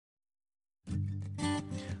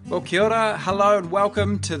Well, kia ora, hello and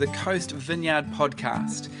welcome to the Coast Vineyard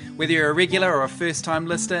podcast. Whether you're a regular or a first-time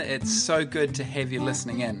listener, it's so good to have you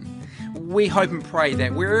listening in. We hope and pray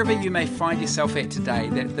that wherever you may find yourself at today,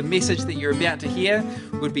 that the message that you're about to hear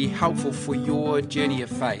would be helpful for your journey of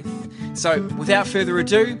faith. So, without further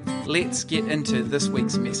ado, let's get into this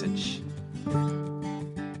week's message.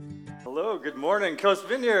 Hello, good morning, Coast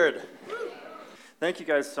Vineyard. Thank you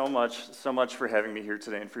guys so much for having me here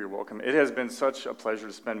today and for your welcome. It has been such a pleasure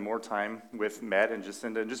to spend more time with Matt and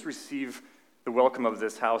Jacinda and just receive the welcome of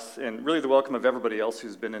this house, and really the welcome of everybody else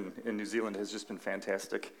who's been in New Zealand has just been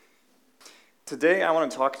fantastic. Today I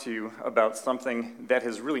want to talk to you about something that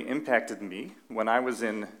has really impacted me when I was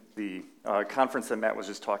in the conference that Matt was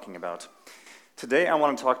just talking about. Today I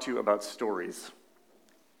want to talk to you about stories.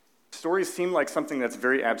 Stories seem like something that's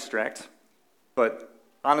very abstract, but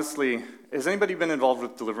honestly, has anybody been involved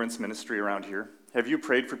with deliverance ministry around here? Have you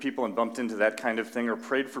prayed for people and bumped into that kind of thing, or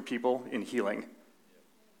prayed for people in healing?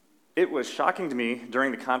 It was shocking to me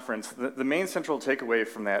during the conference. The main central takeaway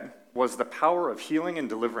from that was the power of healing and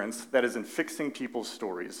deliverance that is in fixing people's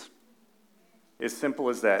stories. As simple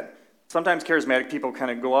as that. Sometimes charismatic people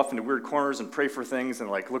kind of go off into weird corners and pray for things and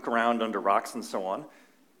look around under rocks and so on,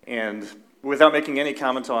 and without making any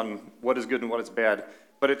comment on what is good and what is bad.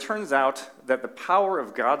 But it turns out that the power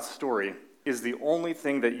of God's story is the only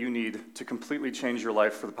thing that you need to completely change your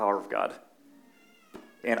life for the power of God.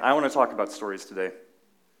 And I want to talk about stories today.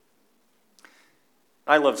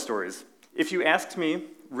 I love stories. If you asked me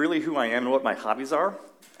really who I am and what my hobbies are,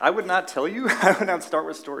 I would not tell you. I would not start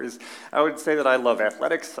with stories. I would say that I love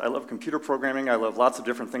athletics, I love computer programming, I love lots of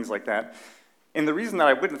different things like that. And the reason that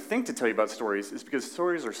I wouldn't think to tell you about stories is because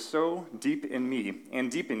stories are so deep in me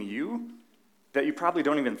and deep in you that you probably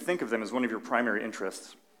don't even think of them as one of your primary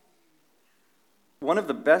interests. One of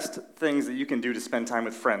the best things that you can do to spend time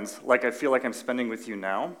with friends, like I feel like I'm spending with you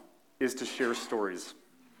now, is to share stories.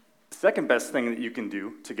 The second best thing that you can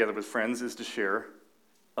do together with friends is to share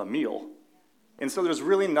a meal. And so there's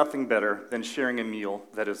really nothing better than sharing a meal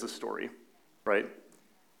that is a story, right?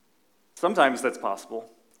 Sometimes that's possible,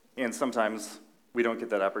 and sometimes we don't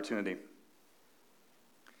get that opportunity.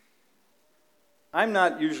 I'm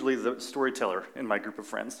not usually the storyteller in my group of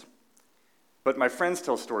friends, but my friends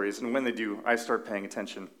tell stories, and when they do, I start paying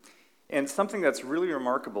attention. And something that's really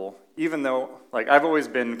remarkable, even though I've always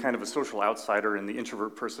been kind of a social outsider and the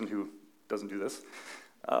introvert person who doesn't do this,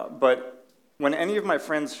 but when any of my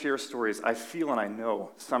friends share stories, I feel and I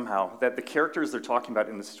know somehow that the characters they're talking about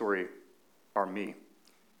in the story are me.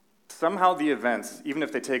 Somehow the events, even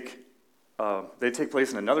if they take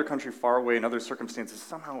place in another country far away, in other circumstances,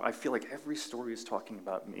 somehow I feel like every story is talking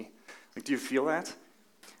about me. Do you feel that?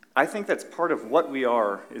 I think that's part of what we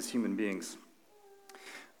are as human beings.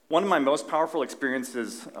 One of my most powerful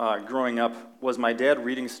experiences growing up was my dad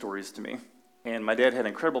reading stories to me. And my dad had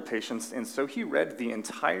incredible patience, and so he read the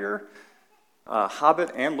entire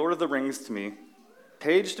Hobbit and Lord of the Rings to me,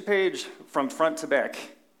 page to page, from front to back.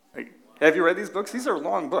 Have you read these books? These are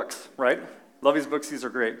long books, right? Love these books, these are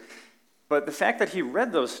great. But the fact that he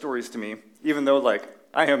read those stories to me, even though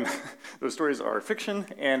those stories are fiction,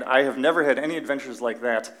 and I have never had any adventures like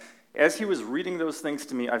that, as he was reading those things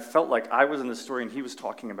to me, I felt like I was in the story and he was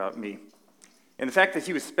talking about me. And the fact that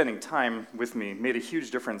he was spending time with me made a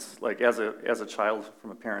huge difference, as a child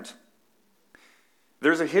from a parent.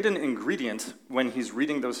 There's a hidden ingredient when he's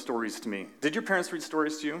reading those stories to me. Did your parents read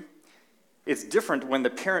stories to you? It's different when the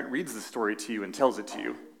parent reads the story to you and tells it to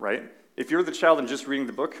you, right? If you're the child and just reading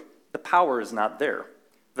the book, the power is not there.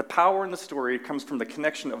 The power in the story comes from the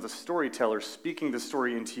connection of the storyteller speaking the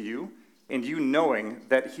story into you, and you knowing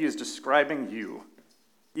that he is describing you.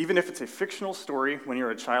 Even if it's a fictional story, when you're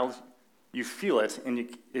a child, you feel it,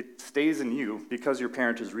 and it stays in you because your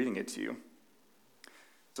parent is reading it to you.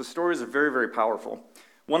 So stories are very, very powerful.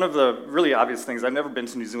 One of the really obvious things, I've never been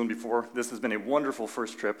to New Zealand before. This has been a wonderful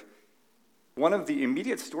first trip. One of the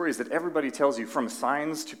immediate stories that everybody tells you, from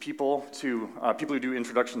signs to people who do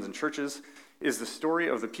introductions in churches, is the story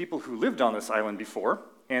of the people who lived on this island before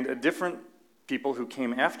and a different people who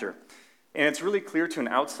came after. And it's really clear to an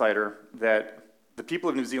outsider that the people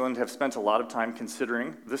of New Zealand have spent a lot of time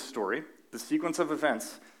considering this story, the sequence of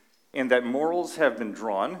events, and that morals have been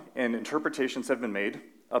drawn and interpretations have been made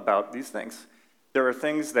about these things. There are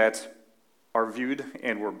things that are viewed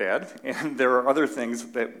and were bad, and there are other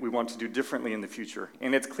things that we want to do differently in the future.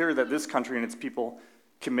 And it's clear that this country and its people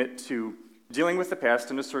commit to dealing with the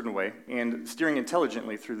past in a certain way and steering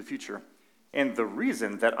intelligently through the future. And the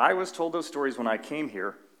reason that I was told those stories when I came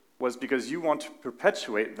here was because you want to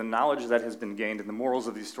perpetuate the knowledge that has been gained and the morals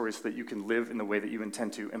of these stories so that you can live in the way that you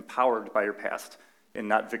intend to, empowered by your past and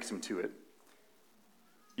not victim to it.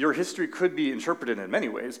 Your history could be interpreted in many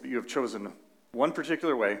ways, but you have chosen one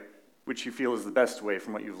particular way, which you feel is the best way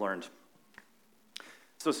from what you've learned.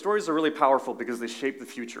 So stories are really powerful because they shape the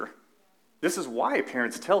future. This is why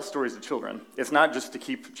parents tell stories to children. It's not just to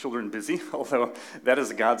keep children busy, although that is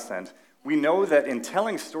a godsend. We know that in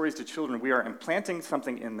telling stories to children, we are implanting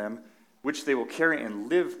something in them which they will carry and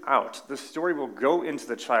live out. The story will go into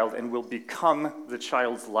the child and will become the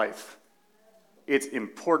child's life. It's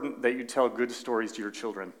important that you tell good stories to your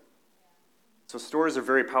children. So stories are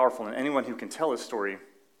very powerful, and anyone who can tell a story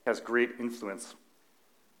has great influence.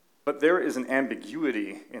 But there is an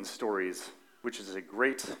ambiguity in stories, which is a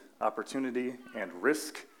great opportunity and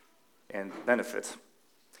risk and benefit.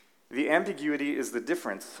 The ambiguity is the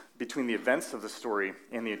difference between the events of the story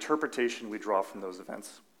and the interpretation we draw from those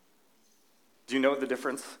events. Do you know the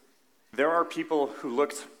difference? There are people who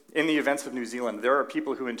looked in the events of New Zealand, there are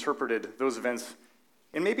people who interpreted those events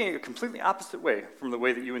in maybe a completely opposite way from the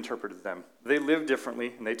way that you interpreted them. They lived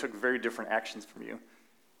differently, and they took very different actions from you.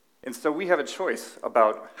 And so we have a choice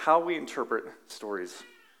about how we interpret stories.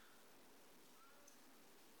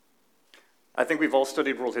 I think we've all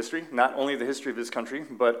studied world history, not only the history of this country,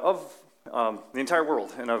 but of the entire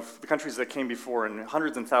world and of the countries that came before and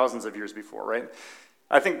hundreds and thousands of years before, right?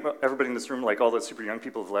 I think everybody in this room, like all the super young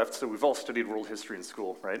people have left, so we've all studied world history in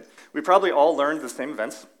school, right? We probably all learned the same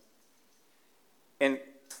events. And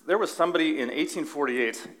there was somebody in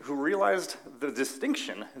 1848 who realized the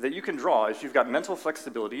distinction that you can draw if you've got mental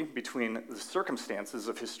flexibility between the circumstances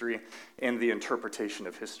of history and the interpretation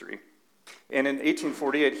of history. And in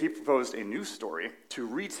 1848, he proposed a new story to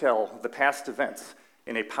retell the past events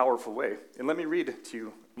in a powerful way. And let me read to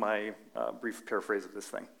you my brief paraphrase of this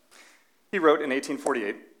thing. He wrote in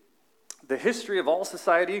 1848, "The history of all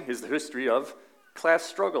society is the history of class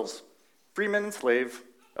struggles. Freeman and slave,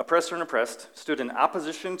 oppressor and oppressed, stood in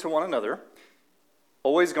opposition to one another,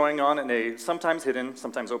 always going on in a sometimes hidden,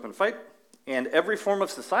 sometimes open fight, and every form of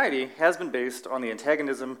society has been based on the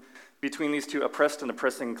antagonism between these two oppressed and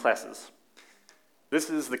oppressing classes." This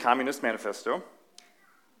is the Communist Manifesto,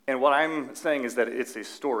 and what I'm saying is that it's a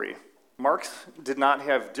story. Marx did not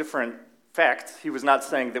have different facts. He was not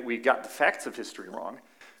saying that we got the facts of history wrong.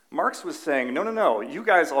 Marx was saying, no, you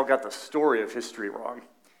guys all got the story of history wrong.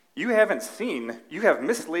 You have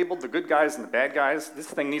mislabeled the good guys and the bad guys. This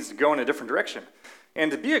thing needs to go in a different direction. And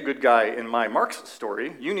to be a good guy in my Marx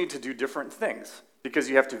story, you need to do different things because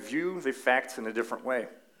you have to view the facts in a different way.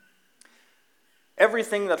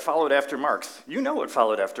 Everything that followed after Marx, you know what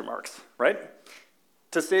followed after Marx, right?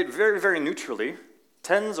 To say it very, very neutrally,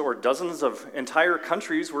 tens or dozens of entire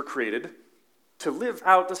countries were created to live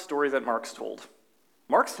out the story that Marx told.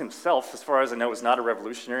 Marx himself, as far as I know, was not a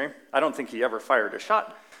revolutionary. I don't think he ever fired a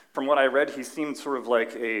shot. From what I read, he seemed sort of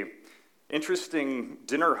like an interesting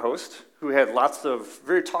dinner host who had lots of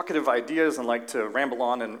very talkative ideas and liked to ramble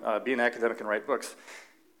on and be an academic and write books.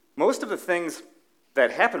 Most of the things that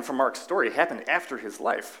happened from Marx's story happened after his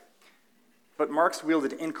life. But Marx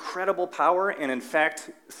wielded incredible power and, in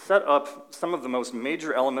fact, set up some of the most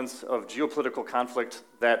major elements of geopolitical conflict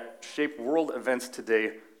that shape world events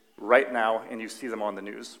today, right now, and you see them on the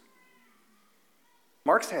news.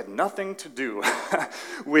 Marx had nothing to do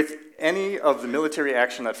with any of the military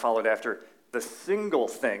action that followed after. The single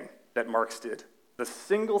thing that Marx did, the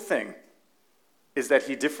single thing, is that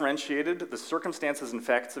he differentiated the circumstances and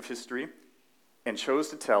facts of history and chose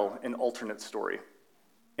to tell an alternate story.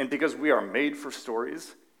 And because we are made for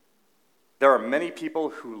stories, there are many people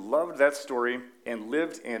who loved that story and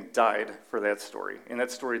lived and died for that story. And that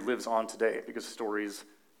story lives on today because stories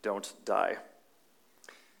don't die.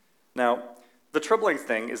 Now, the troubling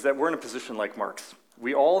thing is that we're in a position like Marx.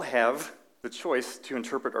 We all have the choice to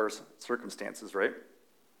interpret our circumstances, right?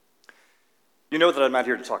 You know that I'm not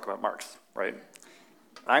here to talk about Marx, right?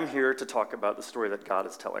 I'm here to talk about the story that God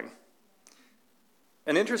is telling.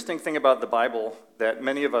 An interesting thing about the Bible that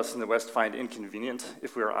many of us in the West find inconvenient,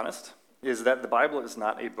 if we are honest, is that the Bible is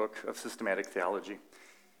not a book of systematic theology.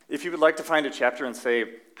 If you would like to find a chapter and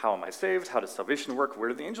say, how am I saved? How does salvation work? Where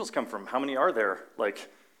do the angels come from? How many are there?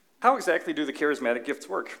 How exactly do the charismatic gifts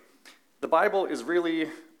work? The Bible is really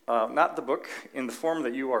not the book in the form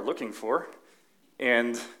that you are looking for,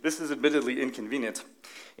 and this is admittedly inconvenient.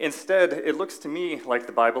 Instead, it looks to me like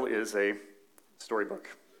the Bible is a storybook.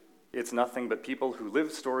 It's nothing but people who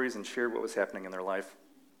lived stories and shared what was happening in their life.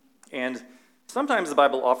 And sometimes the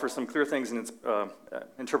Bible offers some clear things in its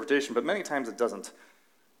interpretation, but many times it doesn't.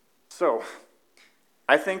 So,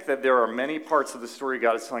 I think that there are many parts of the story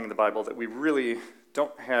God is telling in the Bible that we really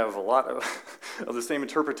don't have a lot of the same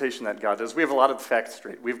interpretation that God does. We have a lot of the facts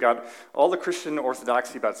straight. We've got all the Christian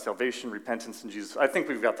orthodoxy about salvation, repentance, and Jesus. I think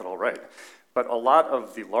we've got that all right. But a lot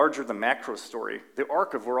of the larger, the macro story, the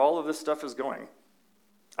arc of where all of this stuff is going,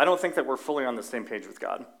 I don't think that we're fully on the same page with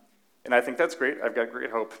God. And I think that's great. I've got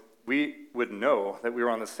great hope. We would know that we were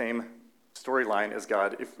on the same storyline as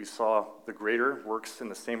God if we saw the greater works and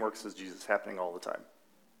the same works as Jesus happening all the time.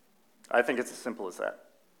 I think it's as simple as that.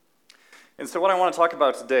 And so what I want to talk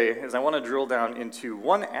about today is I want to drill down into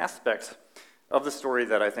one aspect of the story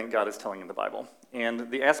that I think God is telling in the Bible. And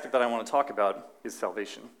the aspect that I want to talk about is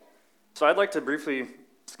salvation. So I'd like to briefly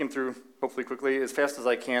skim through, hopefully quickly, as fast as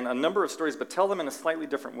I can, a number of stories, but tell them in a slightly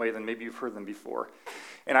different way than maybe you've heard them before.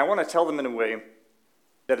 And I want to tell them in a way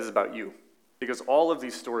that is about you, because all of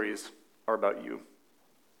these stories are about you.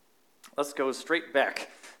 Let's go straight back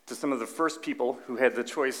to some of the first people who had the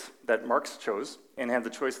choice that Marx chose and had the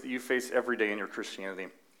choice that you face every day in your Christianity.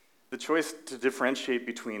 The choice to differentiate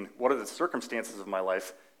between what are the circumstances of my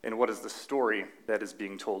life and what is the story that is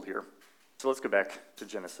being told here. So let's go back to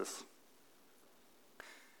Genesis.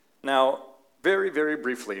 Now, very, very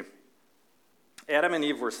briefly, Adam and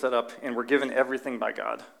Eve were set up and were given everything by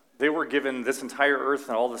God. They were given this entire earth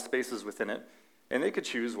and all the spaces within it, and they could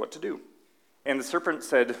choose what to do. And the serpent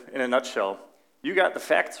said, in a nutshell, you got the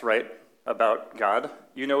facts right about God.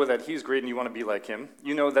 You know that he's great and you want to be like him.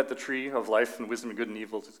 You know that the tree of life and wisdom and good and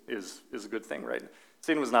evil is a good thing, right?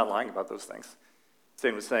 Satan was not lying about those things.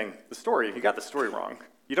 Satan was saying, you got the story wrong.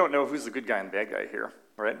 You don't know who's the good guy and the bad guy here,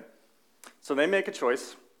 right? So they make a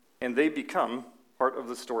choice, and they become part of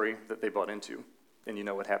the story that they bought into. And you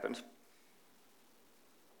know what happened.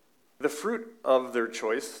 The fruit of their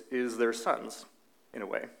choice is their sons, in a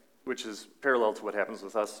way, which is parallel to what happens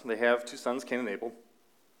with us. They have two sons, Cain and Abel.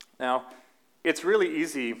 Now, it's really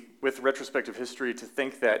easy with retrospective history to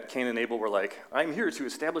think that Cain and Abel were like, I'm here to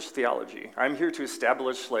establish theology. I'm here to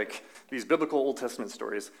establish these biblical Old Testament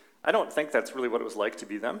stories. I don't think that's really what it was like to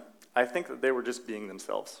be them. I think that they were just being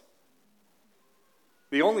themselves.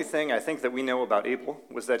 The only thing I think that we know about Abel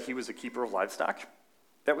was that he was a keeper of livestock.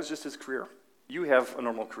 That was just his career. You have a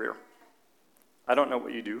normal career. I don't know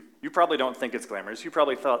what you do. You probably don't think it's glamorous. You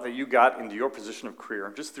probably thought that you got into your position of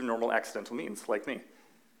career just through normal accidental means, like me.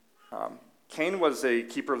 Cain was a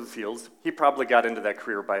keeper of the fields. He probably got into that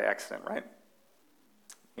career by accident, right?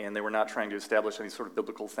 And they were not trying to establish any sort of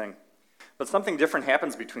biblical thing. But something different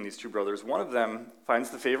happens between these two brothers. One of them finds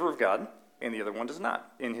the favor of God, and the other one does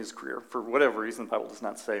not in his career, for whatever reason the Bible does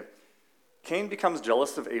not say. Cain becomes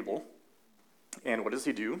jealous of Abel, and what does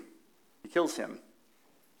he do? He kills him.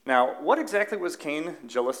 Now, what exactly was Cain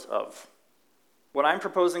jealous of? What I'm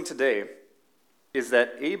proposing today is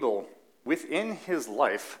that Abel, within his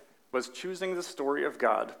life, was choosing the story of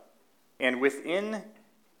God, and within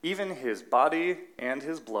even his body and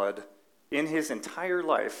his blood, in his entire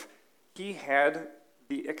life, he had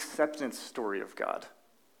the acceptance story of God.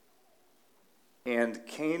 And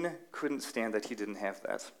Cain couldn't stand that he didn't have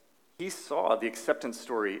that. He saw the acceptance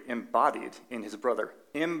story embodied in his brother.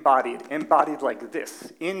 Embodied like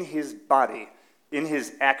this, in his body, in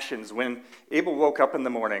his actions. When Abel woke up in the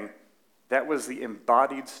morning, that was the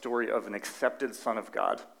embodied story of an accepted son of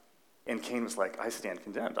God. And Cain was like, I stand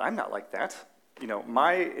condemned. I'm not like that.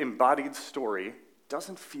 My embodied story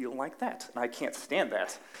doesn't feel like that, and I can't stand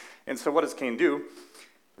that. And so what does Cain do?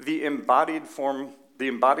 The embodied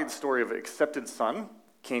story of an accepted son,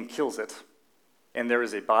 Cain kills it. And there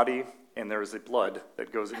is a body and there is a blood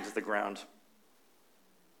that goes into the ground.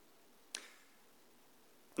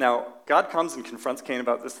 Now, God comes and confronts Cain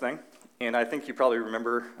about this thing, and I think you probably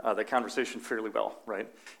remember the conversation fairly well, right?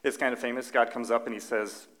 It's kind of famous. God comes up and he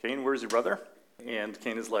says, Cain, where's your brother? And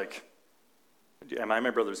Cain is like, am I my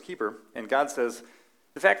brother's keeper? And God says,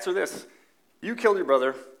 the facts are this. You killed your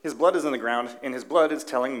brother, his blood is in the ground, and his blood is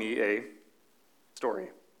telling me a story.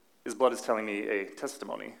 His blood is telling me a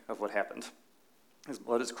testimony of what happened. His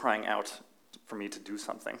blood is crying out for me to do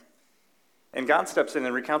something. And God steps in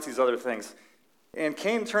and recounts these other things. And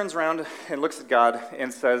Cain turns around and looks at God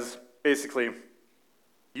and says, basically,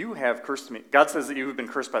 you have cursed me. God says that you have been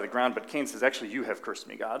cursed by the ground, but Cain says, actually, you have cursed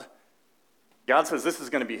me, God. God says this is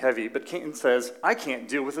going to be heavy, but Cain says, I can't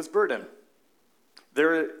deal with this burden.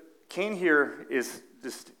 Cain here is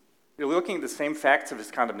just looking at the same facts of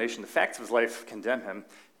his condemnation. The facts of his life condemn him,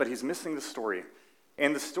 but he's missing the story.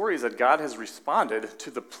 And the story is that God has responded to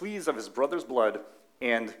the pleas of his brother's blood,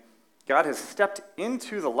 and God has stepped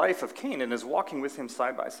into the life of Cain and is walking with him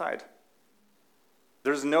side by side.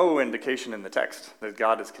 There's no indication in the text that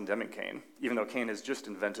God is condemning Cain, even though Cain has just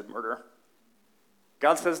invented murder.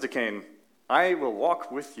 God says to Cain, I will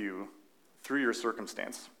walk with you through your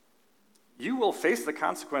circumstance. you will face the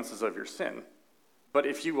consequences of your sin, but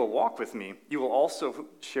if you will walk with me, you will also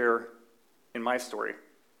share in my story,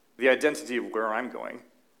 the identity of where I'm going.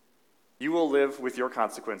 You will live with your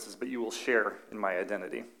consequences, but you will share in my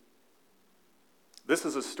identity. This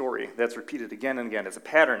is a story that's repeated again and again. It's a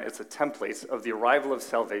pattern, it's a template of the arrival of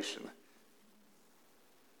salvation.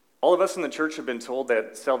 All of us in the church have been told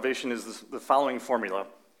that salvation is the following formula.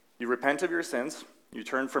 You repent of your sins, you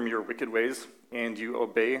turn from your wicked ways, and you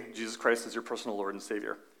obey Jesus Christ as your personal Lord and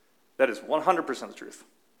Savior. That is 100% the truth,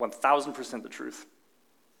 1,000% the truth.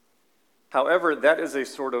 However, that is a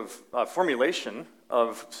sort of formulation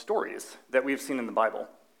of stories that we've seen in the Bible.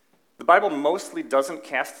 The Bible mostly doesn't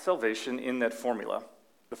cast salvation in that formula.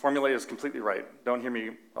 The formula is completely right. Don't hear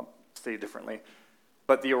me say it differently.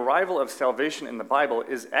 But the arrival of salvation in the Bible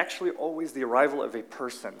is actually always the arrival of a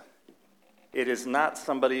person. It is not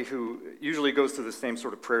somebody who usually goes through the same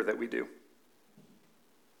sort of prayer that we do.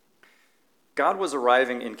 God was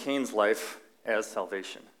arriving in Cain's life as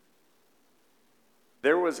salvation.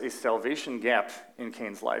 There was a salvation gap in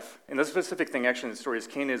Cain's life. And the specific thing actually in the story is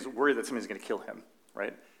Cain is worried that somebody's going to kill him,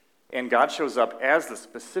 right? And God shows up as the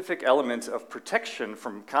specific element of protection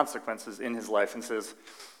from consequences in his life and says,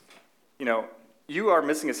 you are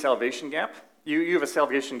missing a salvation gap. You have a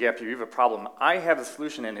salvation gap here. You have a problem. I have a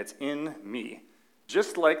solution, and it's in me.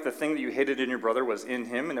 Just like the thing that you hated in your brother was in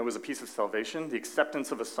him, and it was a piece of salvation, the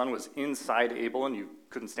acceptance of a son was inside Abel, and you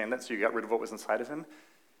couldn't stand that, so you got rid of what was inside of him.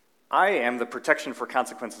 I am the protection for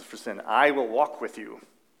consequences for sin. I will walk with you.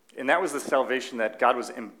 And that was the salvation that God was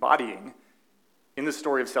embodying in the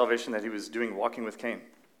story of salvation that he was doing, walking with Cain.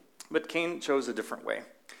 But Cain chose a different way.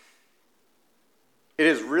 It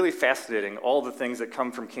is really fascinating, all the things that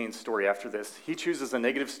come from Cain's story after this. He chooses a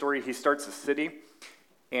negative story. He starts a city,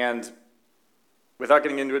 and without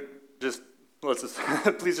getting into it,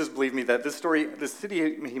 please just believe me that this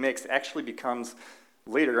city he makes actually becomes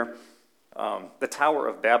later the Tower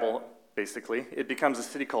of Babel, basically. It becomes a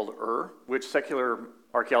city called Ur, which secular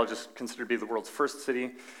archaeologists consider to be the world's first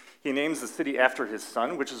city. He names the city after his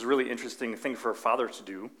son, which is a really interesting thing for a father to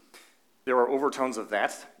do. There are overtones of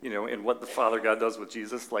that, in what the Father God does with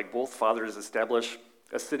Jesus. Like both fathers establish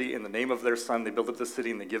a city in the name of their son. They build up the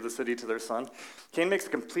city and they give the city to their son. Cain makes a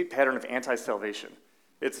complete pattern of anti-salvation.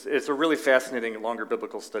 It's a really fascinating, longer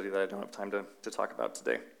biblical study that I don't have time to talk about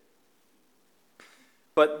today.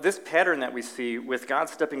 But this pattern that we see with God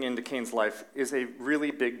stepping into Cain's life is a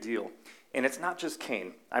really big deal. And it's not just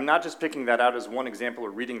Cain. I'm not just picking that out as one example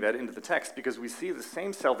or reading that into the text, because we see the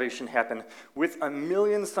same salvation happen with a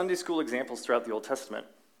million Sunday school examples throughout the Old Testament.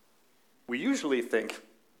 We usually think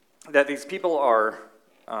that these people are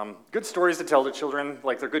good stories to tell to children,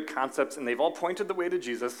 like they're good concepts, and they've all pointed the way to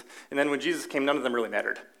Jesus, and then when Jesus came, none of them really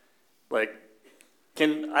mattered. I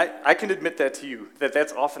can admit that to you,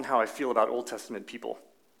 that's often how I feel about Old Testament people,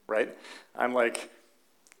 right? I'm like,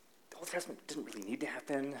 the Old Testament didn't really need to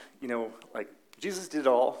happen, Jesus did it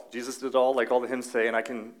all, like all the hymns say, and I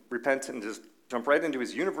can repent and just jump right into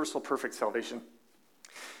his universal perfect salvation.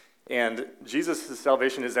 And Jesus'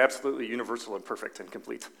 salvation is absolutely universal and perfect and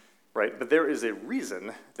complete, right? But there is a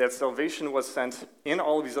reason that salvation was sent in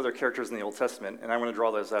all of these other characters in the Old Testament, and I want to draw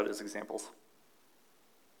those out as examples.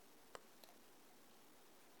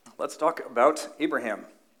 Let's talk about Abraham.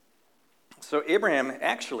 So Abraham,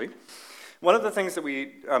 actually, one of the things that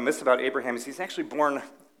we miss about Abraham is he's actually born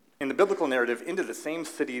in the biblical narrative into the same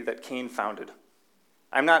city that Cain founded.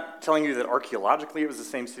 I'm not telling you that archaeologically it was the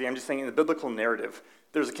same city. I'm just saying in the biblical narrative,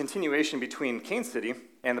 there's a continuation between Cain's city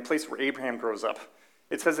and the place where Abraham grows up.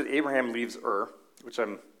 It says that Abraham leaves Ur, which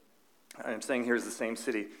I'm saying here is the same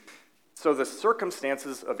city. So the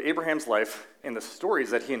circumstances of Abraham's life and the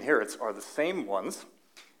stories that he inherits are the same ones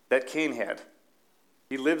that Cain had.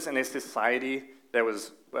 He lives in a society that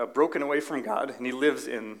was broken away from God, and he lives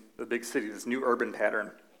in the big city, this new urban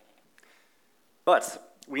pattern.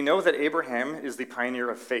 But we know that Abraham is the pioneer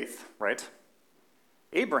of faith, right?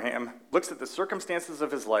 Abraham looks at the circumstances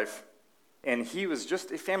of his life, and he was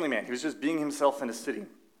just a family man. He was just being himself in a city.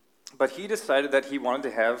 But he decided that he wanted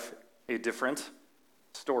to have a different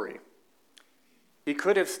story. He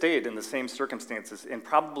could have stayed in the same circumstances and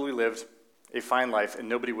probably lived a fine life, and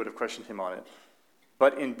nobody would have questioned him on it.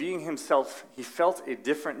 But in being himself, he felt a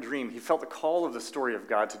different dream. He felt the call of the story of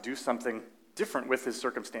God to do something different with his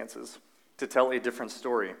circumstances, to tell a different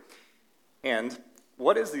story. And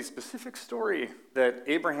what is the specific story that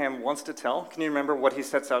Abraham wants to tell? Can you remember what he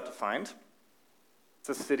sets out to find? It's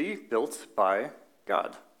a city built by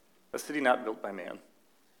God, a city not built by man.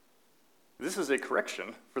 This is a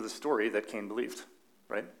correction for the story that Cain believed,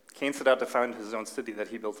 right? Cain set out to found his own city that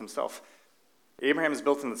he built himself. Abraham is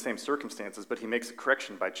built in the same circumstances, but he makes a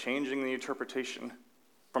correction by changing the interpretation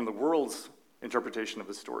from the world's interpretation of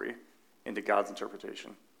the story into God's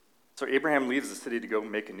interpretation. So Abraham leaves the city to go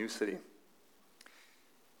make a new city.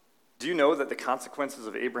 Do you know that the consequences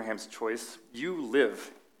of Abraham's choice, you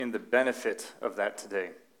live in the benefit of that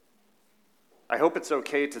today? I hope it's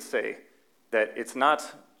okay to say that it's not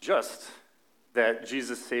just that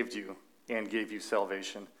Jesus saved you and gave you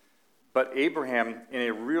salvation, but Abraham, in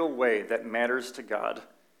a real way that matters to God,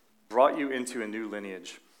 brought you into a new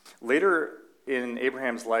lineage. Later in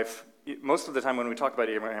Abraham's life, most of the time when we talk about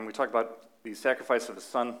Abraham, we talk about the sacrifice of his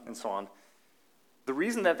son and so on. The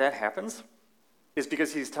reason that happens is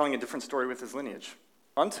because he's telling a different story with his lineage.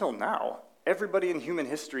 Until now, everybody in human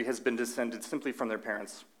history has been descended simply from their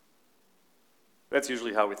parents. That's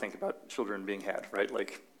usually how we think about children being had, right?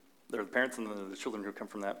 Like, they're the parents and then the children who come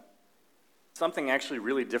from that. Something actually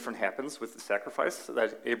really different happens with the sacrifice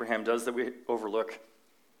that Abraham does that we overlook.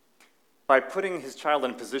 By putting his child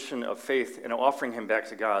in a position of faith and offering him back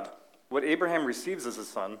to God, what Abraham receives as a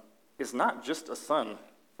son is not just a son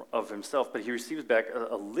of himself, but he receives back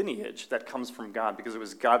a lineage that comes from God because it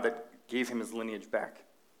was God that gave him his lineage back.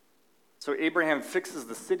 So Abraham fixes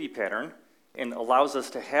the city pattern and allows us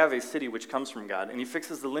to have a city which comes from God, and he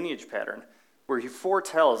fixes the lineage pattern where he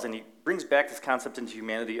foretells and he brings back this concept into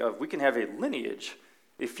humanity of we can have a lineage,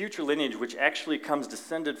 a future lineage which actually comes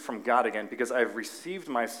descended from God again because I've received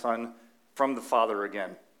my son from the Father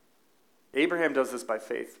again. Abraham does this by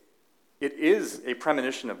faith. It is a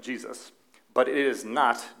premonition of Jesus, but it is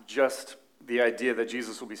not just the idea that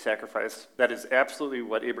Jesus will be sacrificed. That is absolutely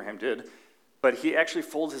what Abraham did, but he actually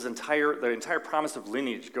folds the entire promise of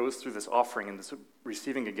lineage goes through this offering and this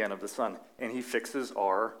receiving again of the son, and he fixes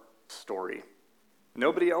our story.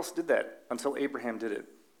 Nobody else did that until Abraham did it.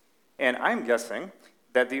 And I'm guessing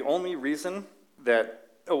that the only reason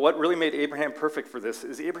what really made Abraham perfect for this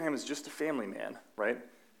is Abraham is just a family man, right?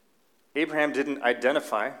 Abraham didn't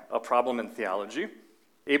identify a problem in theology.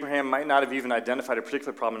 Abraham might not have even identified a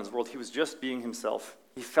particular problem in his world. He was just being himself.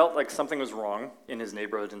 He felt like something was wrong in his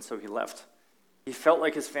neighborhood, and so he left. He felt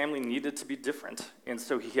like his family needed to be different, and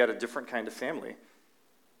so he had a different kind of family.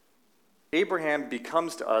 Abraham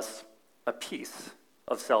becomes to us a piece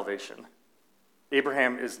of salvation.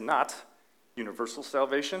 Abraham is not universal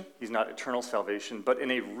salvation. He's not eternal salvation, but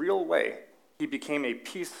in a real way, he became a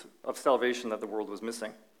piece of salvation that the world was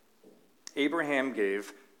missing. Abraham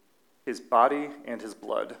gave his body and his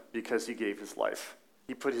blood because he gave his life.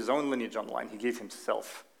 He put his own lineage on the line. He gave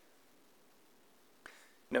himself.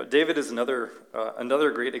 Now, David is another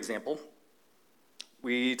great example.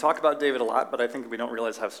 We talk about David a lot, but I think we don't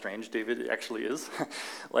realize how strange David actually is.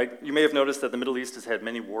 Like, you may have noticed that the Middle East has had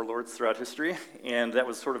many warlords throughout history, and that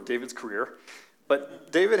was sort of David's career.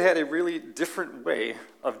 But David had a really different way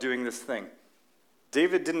of doing this thing.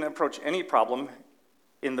 David didn't approach any problem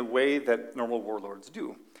in the way that normal warlords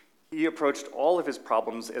do. He approached all of his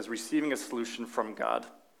problems as receiving a solution from God,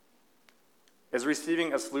 as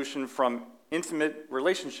receiving a solution from intimate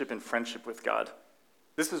relationship and friendship with God.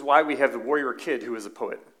 This is why we have the warrior kid who is a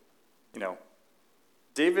poet.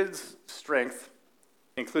 David's strength,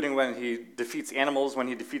 including when he defeats animals, when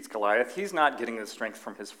he defeats Goliath, he's not getting his strength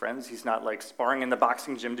from his friends. He's not like sparring in the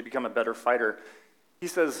boxing gym to become a better fighter. He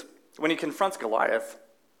says when he confronts Goliath,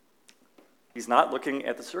 he's not looking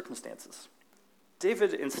at the circumstances.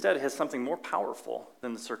 David instead has something more powerful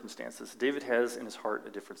than the circumstances. David has in his heart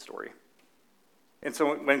a different story. And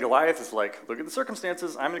so when Goliath is like, look at the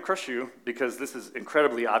circumstances, I'm going to crush you because this is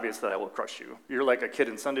incredibly obvious that I will crush you. You're like a kid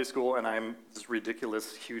in Sunday school and I'm this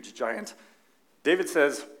ridiculous, huge giant. David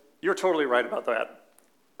says, you're totally right about that,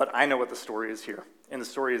 but I know what the story is here. And the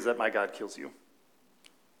story is that my God kills you.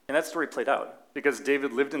 And that story played out because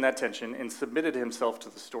David lived in that tension and submitted himself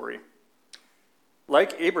to the story.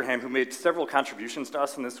 Like Abraham, who made several contributions to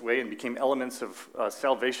us in this way and became elements of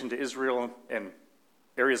salvation to Israel and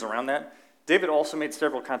areas around that, David also made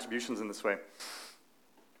several contributions in this way.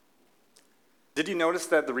 Did you notice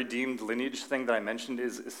that the redeemed lineage thing that I mentioned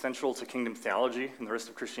is essential to kingdom theology and the rest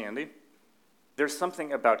of Christianity? There's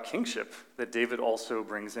something about kingship that David also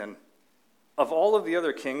brings in. Of all of the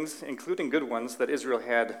other kings, including good ones that Israel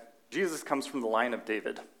had, Jesus comes from the line of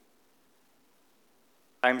David.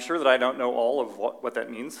 I'm sure that I don't know all of what that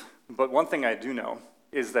means, but one thing I do know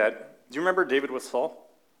is that, do you remember David with Saul?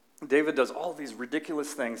 David does all these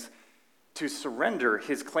ridiculous things to surrender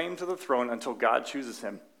his claim to the throne until God chooses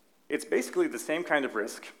him. It's basically the same kind of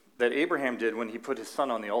risk that Abraham did when he put his son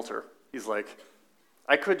on the altar. He's like,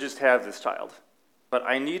 I could just have this child, but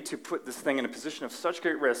I need to put this thing in a position of such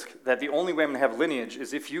great risk that the only way I'm going to have lineage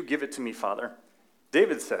is if you give it to me, Father.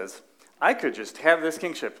 David says, I could just have this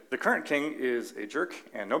kingship. The current king is a jerk,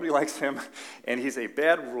 and nobody likes him, and he's a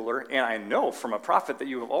bad ruler, and I know from a prophet that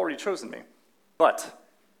you have already chosen me. But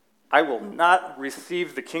I will not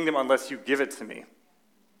receive the kingdom unless you give it to me.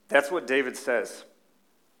 That's what David says.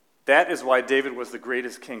 That is why David was the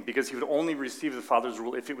greatest king, because he would only receive the Father's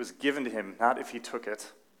rule if it was given to him, not if he took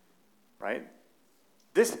it. Right?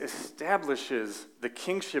 This establishes the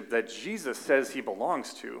kingship that Jesus says he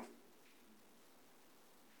belongs to.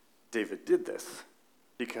 David did this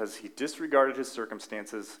because he disregarded his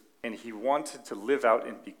circumstances and he wanted to live out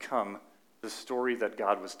and become the story that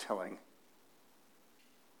God was telling.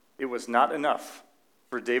 It was not enough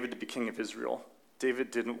for David to be king of Israel.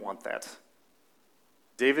 David didn't want that.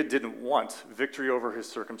 David didn't want victory over his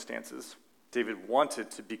circumstances. David wanted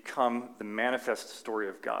to become the manifest story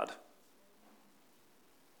of God.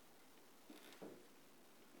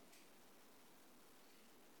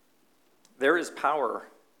 There is power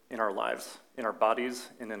in our lives, in our bodies,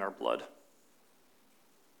 and in our blood.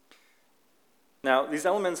 Now, these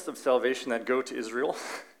elements of salvation that go to Israel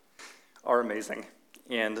are amazing.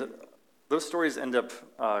 And those stories end up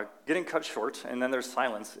getting cut short, and then there's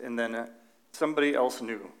silence, and then somebody else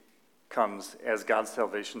new comes as God's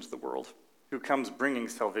salvation to the world, who comes bringing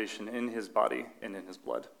salvation in his body and in his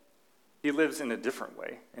blood. He lives in a different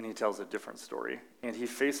way, and he tells a different story, and he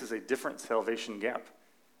faces a different salvation gap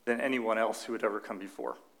than anyone else who would ever come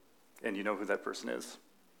before. And you know who that person is.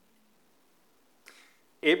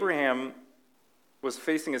 Abraham was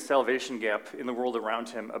facing a salvation gap in the world around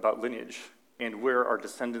him about lineage and where our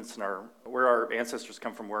descendants and where our ancestors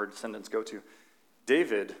come from, where our descendants go to.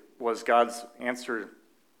 David was God's answer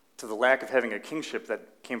to the lack of having a kingship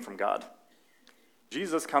that came from God.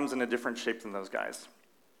 Jesus comes in a different shape than those guys.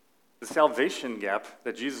 The salvation gap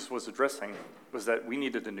that Jesus was addressing was that we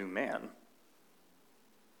needed a new man.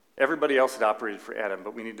 Everybody else had operated for Adam,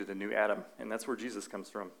 but we needed a new Adam, and that's where Jesus comes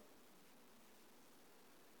from.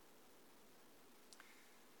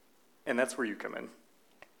 And that's where you come in.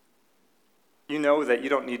 You know that you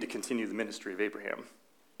don't need to continue the ministry of Abraham,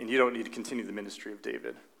 and you don't need to continue the ministry of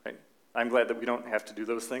David, right? I'm glad that we don't have to do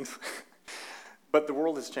those things. But the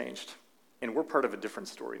world has changed, and we're part of a different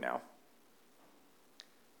story now.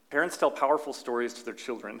 Parents tell powerful stories to their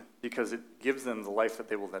children because it gives them the life that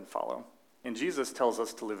they will then follow. And Jesus tells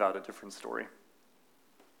us to live out a different story.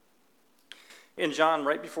 In John,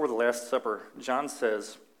 right before the Last Supper, John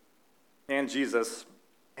says, "And Jesus,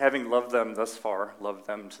 having loved them thus far, loved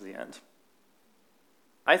them to the end."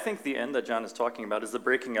 I think the end that John is talking about is the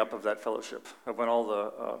breaking up of that fellowship, of when all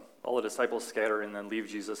the disciples scatter and then leave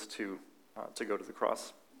Jesus to go to the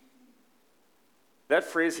cross. That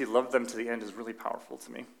phrase, "he loved them to the end," is really powerful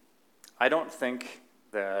to me. I don't think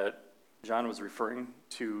that John was referring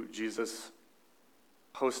to Jesus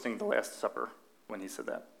hosting the Last Supper when he said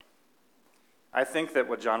that. I think that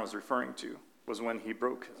what John was referring to was when he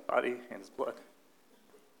broke his body and his blood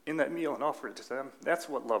in that meal and offered it to them. That's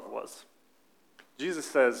what love was. Jesus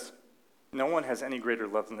says, no one has any greater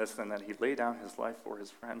love than this, than that he laid down his life for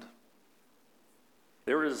his friend.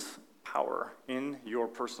 There is power in your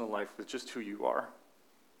personal life with just who you are.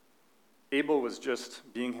 Abel was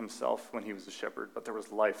just being himself when he was a shepherd, but there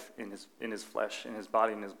was life in his flesh, in his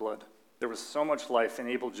body, in his blood. There was so much life in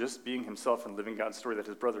Abel just being himself and living God's story that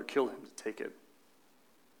his brother killed him to take it.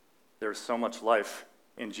 There is so much life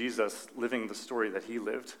in Jesus living the story that he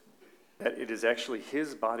lived, that it is actually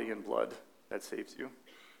his body and blood that saves you.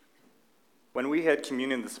 When we had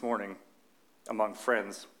communion this morning among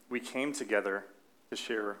friends, we came together to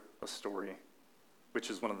share a story, which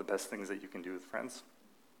is one of the best things that you can do with friends.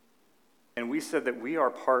 And we said that we are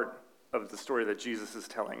part of the story that Jesus is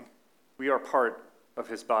telling. We are part of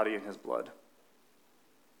his body and his blood.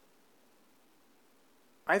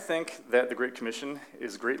 I think that the Great Commission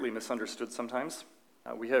is greatly misunderstood sometimes.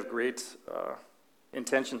 We have great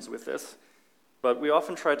intentions with this, but we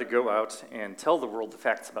often try to go out and tell the world the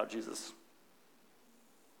facts about Jesus.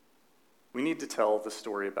 We need to tell the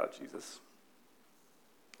story about Jesus.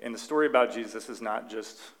 And the story about Jesus is not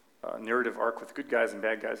just a narrative arc with good guys and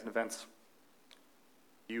bad guys and events.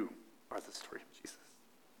 You are the story of Jesus.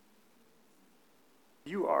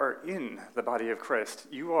 You are in the body of Christ.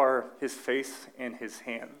 You are his face and his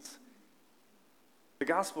hands. The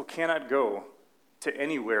gospel cannot go to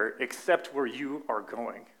anywhere except where you are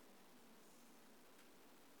going.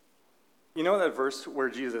 You know that verse where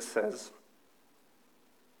Jesus says,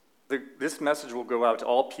 this message will go out to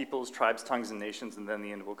all peoples, tribes, tongues, and nations, and then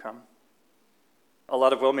the end will come? A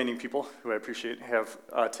lot of well-meaning people, who I appreciate, have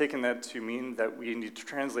taken that to mean that we need to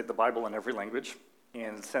translate the Bible in every language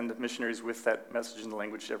and send missionaries with that message in the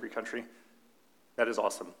language to every country. That is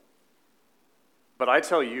awesome. But I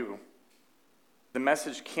tell you The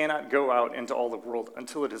message cannot go out into all the world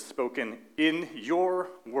until it is spoken in your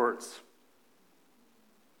words.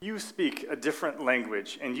 You speak a different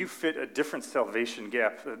language, and you fit a different salvation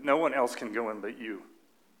gap that no one else can go in but you.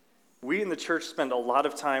 We in the church spend a lot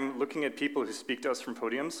of time looking at people who speak to us from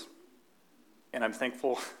podiums, and I'm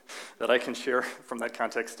thankful that I can share from that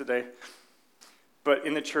context today. But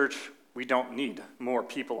in the church, we don't need more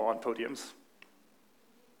people on podiums.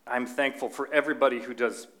 I'm thankful for everybody who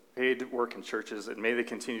does paid work in churches, and may they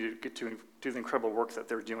continue to get to do the incredible work that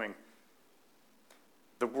they're doing.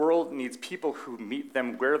 The world needs people who meet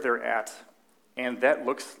them where they're at, and that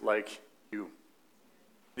looks like you.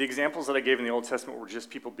 The examples that I gave in the Old Testament were just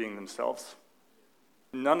people being themselves.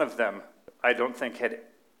 None of them, I don't think, had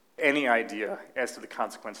any idea as to the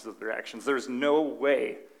consequences of their actions. There's no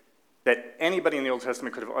way that anybody in the Old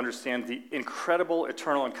Testament could have understood the incredible,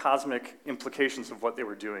 eternal, and cosmic implications of what they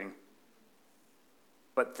were doing.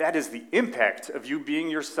 But that is the impact of you being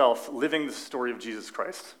yourself, living the story of Jesus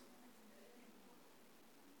Christ.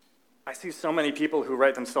 I see so many people who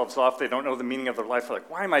write themselves off. They don't know the meaning of their life. They're like,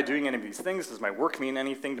 why am I doing any of these things? Does my work mean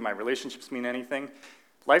anything? Do my relationships mean anything?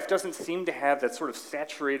 Life doesn't seem to have that sort of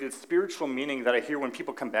saturated spiritual meaning that I hear when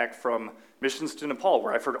people come back from missions to Nepal,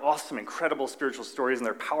 where I've heard awesome, incredible spiritual stories and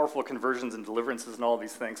their powerful conversions and deliverances and all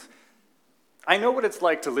these things. I know what it's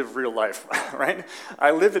like to live real life, right?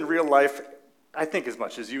 I live in real life, I think, as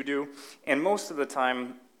much as you do, and most of the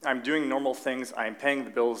time, I'm doing normal things, I'm paying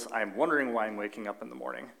the bills, I'm wondering why I'm waking up in the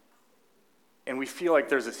morning. And we feel like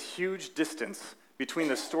there's this huge distance between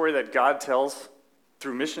the story that God tells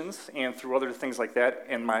through missions and through other things like that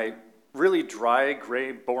and my really dry,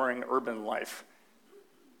 gray, boring urban life.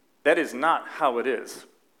 That is not how it is.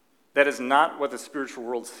 That is not what the spiritual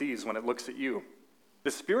world sees when it looks at you.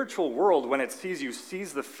 The spiritual world, when it sees you,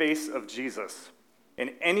 sees the face of Jesus.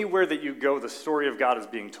 And anywhere that you go, the story of God is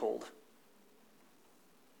being told.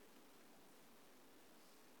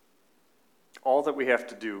 All that we have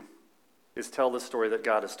to do is tell the story that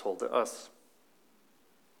God has told to us.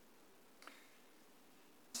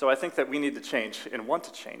 So I think that we need to change and want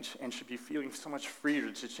to change and should be feeling so much freer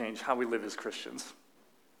to change how we live as Christians.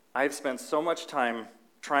 I've spent so much time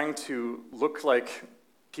trying to look like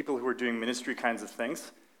people who are doing ministry kinds of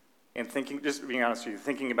things and thinking, just being honest with you,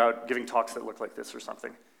 thinking about giving talks that look like this or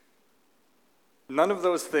something. None of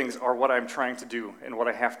those things are what I'm trying to do and what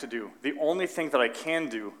I have to do. The only thing that I can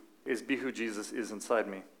do is be who Jesus is inside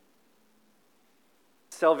me.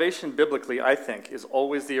 Salvation, biblically, I think, is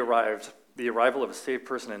always the arrival of a saved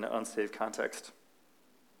person in an unsaved context.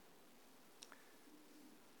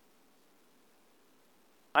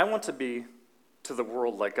 I want to be to the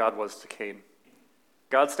world like God was to Cain.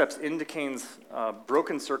 God steps into Cain's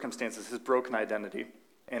broken circumstances, his broken identity,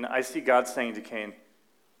 and I see God saying to Cain,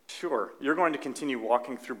 sure, you're going to continue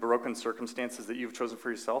walking through broken circumstances that you've chosen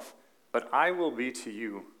for yourself, but I will be to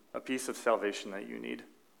you a piece of salvation that you need.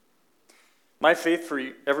 My faith for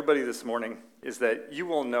everybody this morning is that you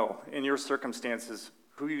will know in your circumstances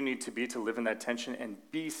who you need to be to live in that tension and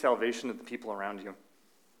be salvation to the people around you.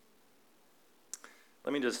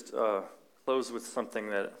 Let me just close with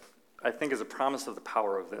something that I think is a promise of the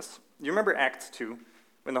power of this. You remember Acts 2,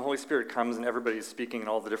 when the Holy Spirit comes and everybody is speaking in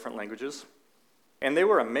all the different languages? And they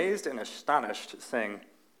were amazed and astonished, saying,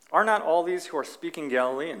 are not all these who are speaking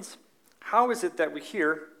Galileans? How is it that we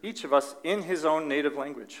hear, each of us, in his own native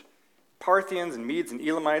language? Parthians and Medes and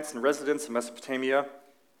Elamites and residents of Mesopotamia,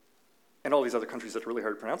 and all these other countries that are really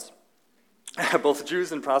hard to pronounce, both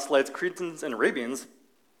Jews and proselytes, Cretans and Arabians,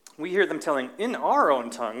 we hear them telling in our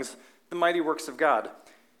own tongues the mighty works of God.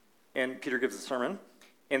 And Peter gives a sermon,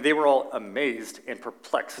 and they were all amazed and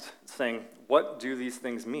perplexed, saying, what do these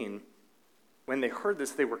things mean? When they heard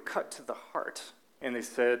this, they were cut to the heart, and they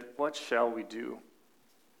said, what shall we do?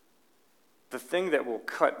 The thing that will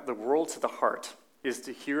cut the world to the heart is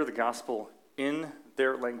to hear the gospel in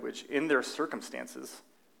their language, in their circumstances,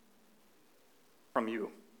 from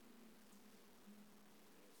you.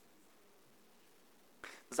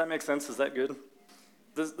 Does that make sense? Is that good?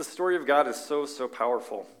 The story of God is so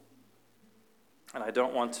powerful, and I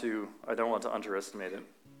don't want to underestimate it.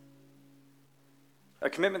 A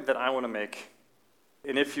commitment that I want to make,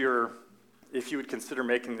 and if you would consider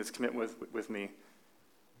making this commitment with me,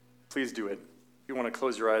 please do it. If you want to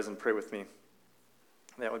close your eyes and pray with me,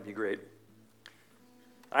 that would be great.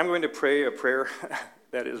 I'm going to pray a prayer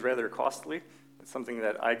that is rather costly. It's something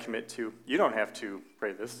that I commit to. You don't have to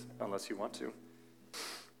pray this unless you want to.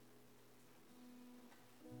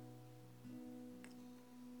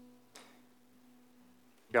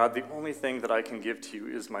 God, the only thing that I can give to you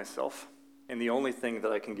is myself, and the only thing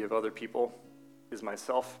that I can give other people is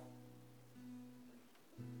myself.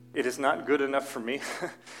 It is not good enough for me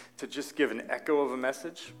to just give an echo of a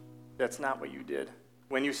message. That's not what you did.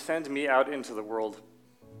 When you send me out into the world,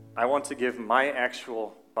 I want to give my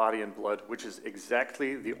actual body and blood, which is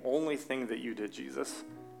exactly the only thing that you did, Jesus.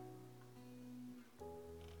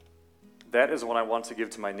 That is what I want to give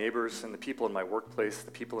to my neighbors and the people in my workplace,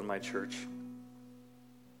 the people in my church.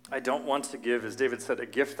 I don't want to give, as David said, a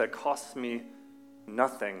gift that costs me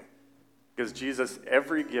nothing. Because Jesus,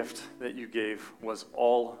 every gift that you gave was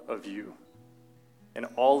all of you. And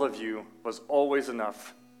all of you was always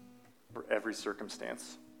enough for every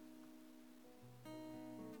circumstance.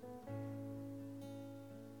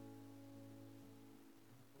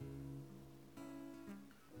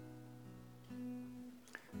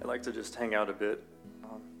 I'd like to just hang out a bit.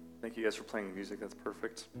 Thank you guys for playing the music. That's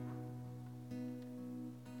perfect.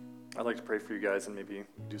 I'd like to pray for you guys and maybe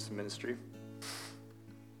do some ministry.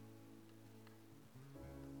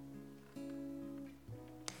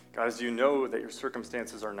 Guys, you know that your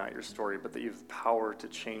circumstances are not your story, but that you have the power to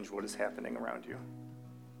change what is happening around you.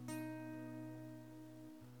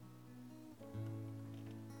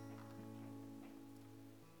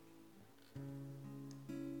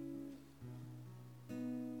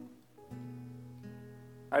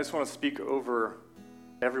 I just want to speak over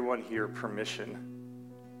everyone here permission.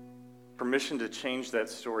 Permission to change that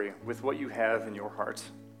story with what you have in your heart.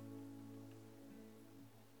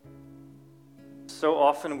 So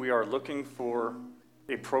often we are looking for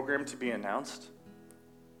a program to be announced,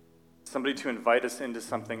 somebody to invite us into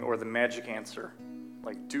something, or the magic answer.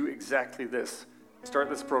 Like, do exactly this. Start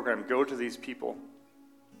this program. Go to these people.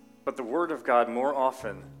 But the Word of God more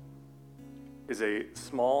often is a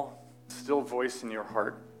small, still voice in your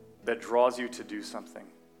heart that draws you to do something.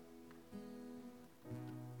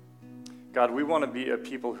 God, we want to be a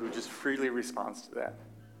people who just freely responds to that.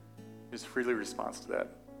 Just freely responds to that.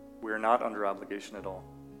 We are not under obligation at all.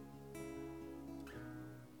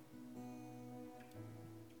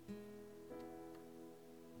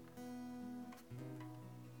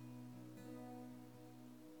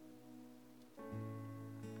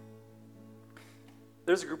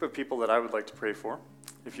 There's a group of people that I would like to pray for,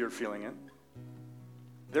 if you're feeling it.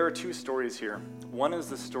 There are two stories here. One is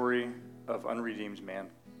the story of unredeemed man,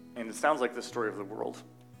 and it sounds like the story of the world.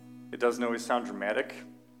 It doesn't always sound dramatic,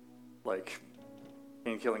 like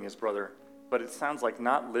Cain killing his brother, but it sounds like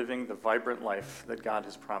not living the vibrant life that God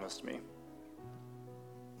has promised me.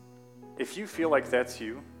 If you feel like that's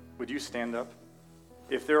you, would you stand up?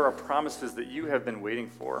 If there are promises that you have been waiting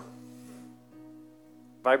for,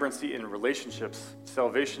 vibrancy in relationships,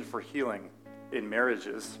 salvation for healing in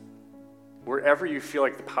marriages, wherever you feel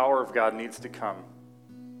like the power of God needs to come,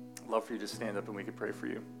 I'd love for you to stand up and we could pray for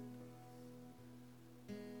you.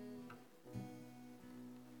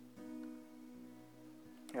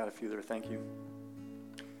 Got a few there, thank you.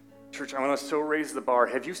 Church, I want to so raise the bar.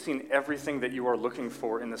 Have you seen everything that you are looking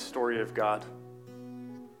for in the story of God?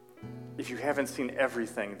 If you haven't seen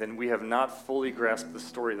everything, then we have not fully grasped the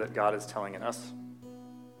story that God is telling in us.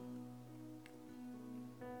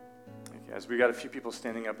 Okay, as we got a few people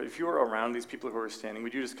standing up, if you are around these people who are standing,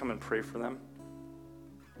 would you just come and pray for them?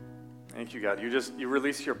 Thank you, God. You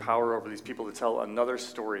release your power over these people to tell another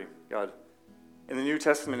story, God. In the New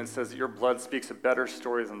Testament, it says that your blood speaks a better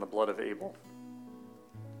story than the blood of Abel.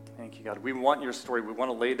 Thank you, God. We want your story. We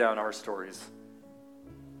want to lay down our stories.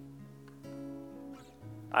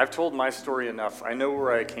 I've told my story enough. I know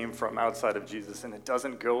where I came from outside of Jesus, and it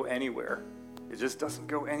doesn't go anywhere. It just doesn't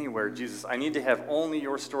go anywhere. Jesus, I need to have only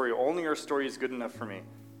your story. Only your story is good enough for me.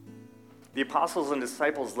 The apostles and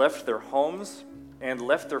disciples left their homes and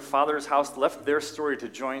left their father's house, left their story to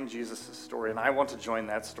join Jesus' story, and I want to join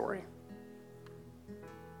that story.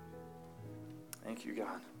 Thank you,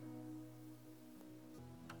 God.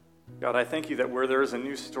 God, I thank you that where there is a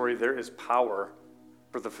new story, there is power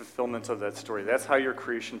for the fulfillment of that story. That's how your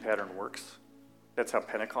creation pattern works. That's how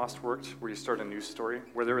Pentecost worked, where you start a new story.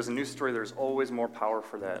 Where there is a new story, there's always more power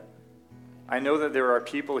for that. I know that there are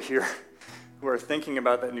people here who are thinking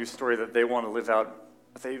about that new story that they want to live out,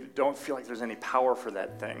 but they don't feel like there's any power for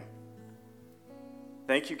that thing.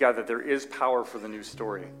 Thank you, God, that there is power for the new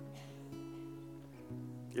story.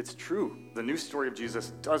 It's true. The new story of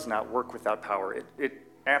Jesus does not work without power. It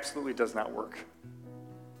absolutely does not work.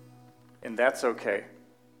 And that's okay.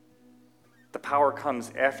 The power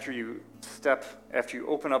comes after you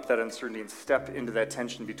open up that uncertainty and step into that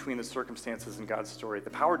tension between the circumstances and God's story. The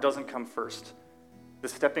power doesn't come first. The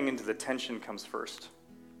stepping into the tension comes first.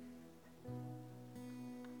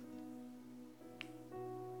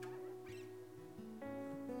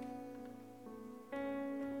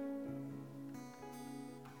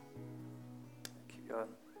 Thank you, God.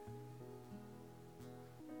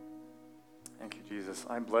 Jesus,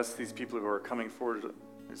 I bless these people who are coming forward,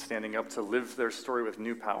 standing up to live their story with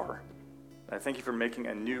new power. I thank you for making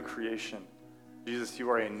a new creation. Jesus, you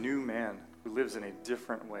are a new man who lives in a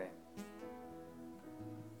different way.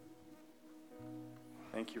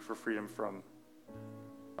 Thank you for freedom from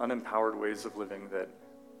unempowered ways of living that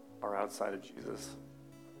are outside of Jesus.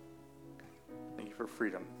 Thank you for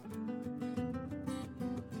freedom.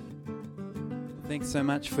 Thanks so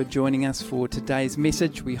much for joining us for today's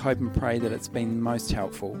message. We hope and pray that it's been most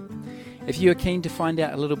helpful. If you are keen to find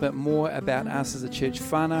out a little bit more about us as a church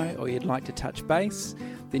whānau, or you'd like to touch base,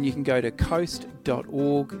 then you can go to coast.org.nz,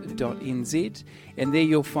 and there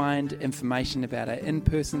you'll find information about our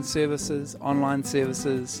in-person services, online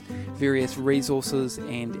services, various resources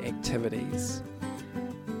and activities.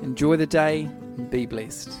 Enjoy the day and be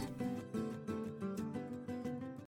blessed.